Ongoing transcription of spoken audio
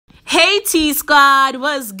Hey T Squad,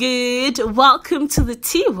 what's good? Welcome to the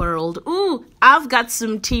tea world. Ooh, I've got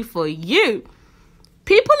some tea for you.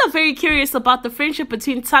 People are very curious about the friendship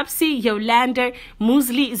between Thabsie, Yolanda,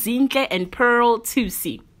 Musli, Zinhle, and Pearl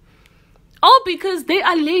Thabsie. All because they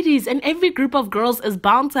are ladies and every group of girls is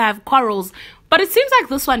bound to have quarrels, but it seems like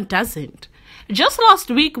this one doesn't. Just last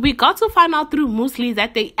week, we got to find out through Musli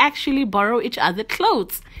that they actually borrow each other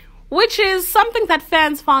clothes, which is something that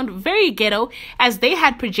fans found very ghetto as they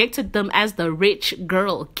had projected them as the rich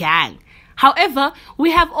girl gang. However,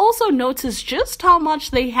 we have also noticed just how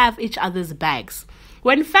much they have each other's bags.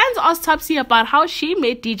 When fans asked Thabsie about how she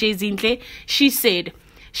met DJ Zinhle, she said,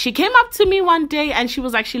 "She came up to me one day and she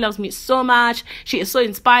was like, she loves me so much, she is so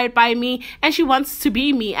inspired by me, and she wants to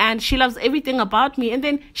be me, and she loves everything about me, and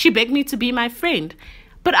then she begged me to be my friend."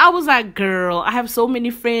 But I was like, girl, I have so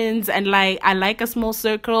many friends and I like a small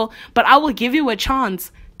circle, but I will give you a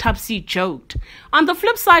chance, Thabsie joked. On the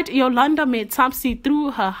flip side, Yolanda met Thabsie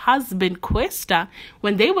through her husband Questa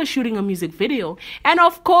when they were shooting a music video. And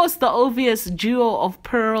of course, the obvious duo of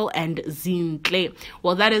Pearl and Zinhle.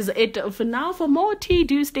 Well, that is it for now. For more tea,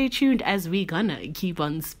 do stay tuned as we gonna keep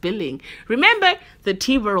on spilling. Remember, the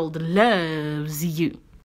tea world loves you.